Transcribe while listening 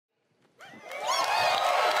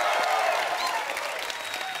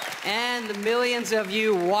And the millions of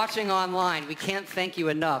you watching online, we can't thank you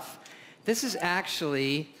enough. This is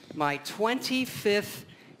actually my 25th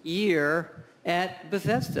year at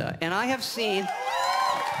Bethesda, and I have seen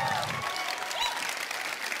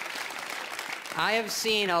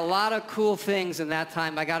a lot of cool things in that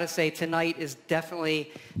time. I gotta say, tonight is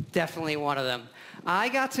definitely one of them. I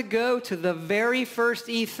got to go to the very first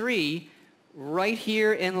E3 right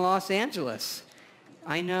here in Los Angeles.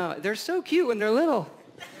 I know, they're so cute when they're little.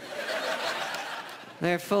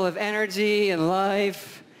 They're full of energy and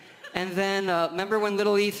life. And then, remember when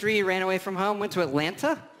little E3 ran away from home, went to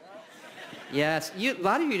Atlanta? Yes, a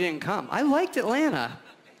lot of you didn't come. I liked Atlanta,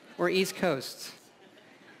 or East Coast.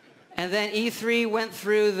 And then E3 went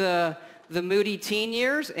through the moody teen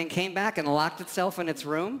years and came back and locked itself in its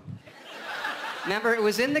room. Remember, it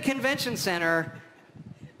was in the convention center,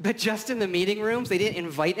 but just in the meeting rooms. They didn't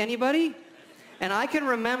invite anybody. And I can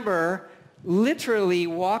remember literally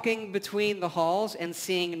walking between the halls and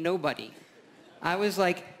seeing nobody. I was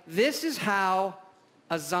like, this is how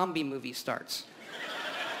a zombie movie starts.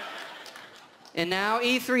 And now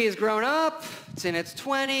E3 has grown up, it's in its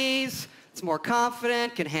 20s, it's more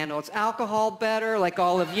confident, can handle its alcohol better, like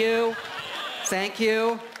all of you. Thank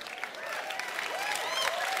you.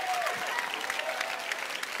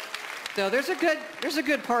 So there's a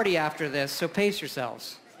good party after this, so pace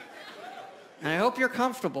yourselves. And I hope you're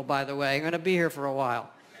comfortable, by the way. I'm going to be here for a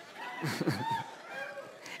while.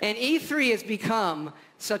 And E3 has become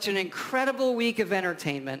such an incredible week of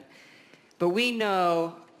entertainment, but we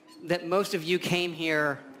know that most of you came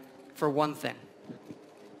here for one thing.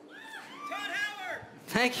 Todd Howard!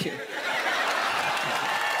 Thank you.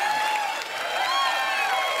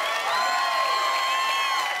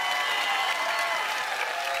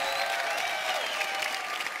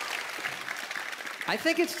 I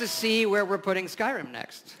think it's to see where we're putting Skyrim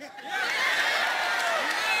next.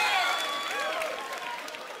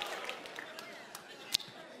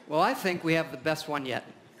 Well, I think we have the best one yet.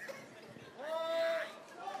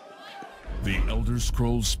 The Elder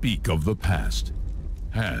Scrolls speak of the past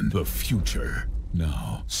and the future.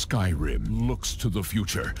 Now, Skyrim looks to the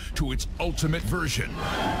future, to its ultimate version.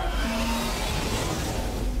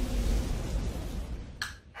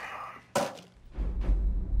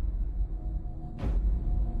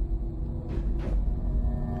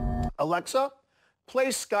 Alexa, play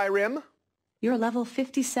Skyrim. You're level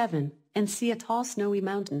 57 and see a tall snowy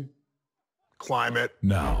mountain. Climb it.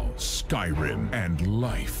 Now, Skyrim and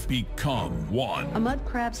life become one. A mud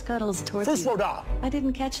crab scuttles towards you. Fusroda! I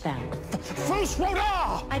didn't catch that.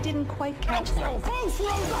 Fusroda! I didn't quite catch that.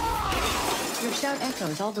 Fusroda! Your shout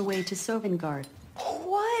echoes all the way to Sovngarde.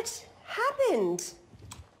 What happened?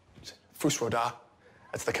 Fusroda.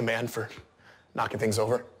 That's the command for knocking things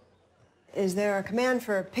over. Is there a command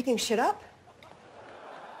for picking shit up?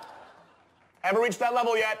 Haven't reached that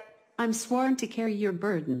level yet. I'm sworn to carry your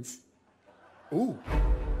burdens. Ooh.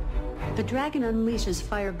 The dragon unleashes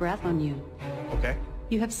fire breath on you. Okay.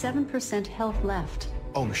 You have 7% health left.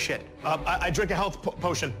 Oh, shit. I drink a health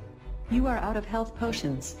potion. You are out of health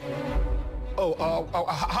potions.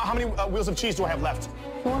 How many wheels of cheese do I have left?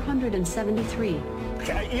 473.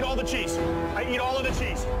 Okay, I eat all the cheese. I eat all of the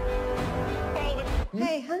cheese. All of it.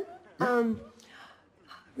 Hey, hun.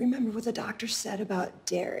 Remember what the doctor said about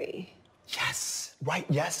dairy? Yes. Right,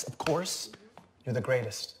 yes, of course. You're the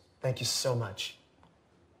greatest. Thank you so much.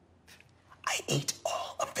 I ate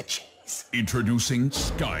all of the cheese. Introducing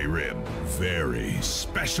Skyrim, very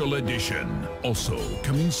special edition. Also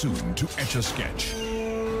coming soon to Etch-a-Sketch,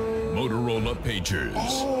 Motorola Pagers,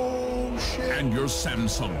 Oh, shit. and your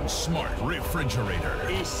Samsung smart refrigerator.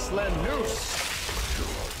 Isla Noose.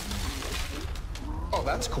 Oh,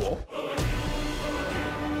 that's cool.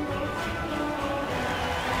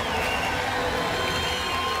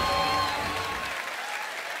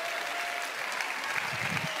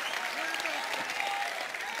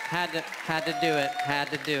 Had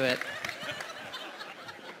to do it.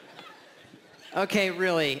 Okay,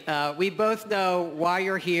 really, we both know why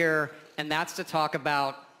you're here, and that's to talk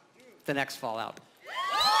about the next Fallout.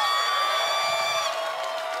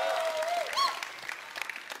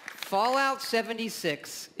 Fallout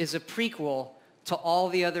 76 is a prequel to all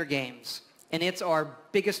the other games, and it's our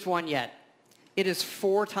biggest one yet. It is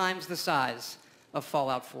 4 times the size of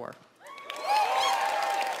Fallout 4.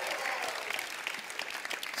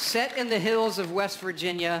 Set in the hills of West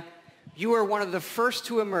Virginia, you are one of the first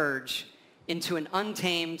to emerge into an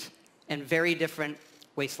untamed and very different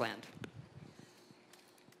wasteland.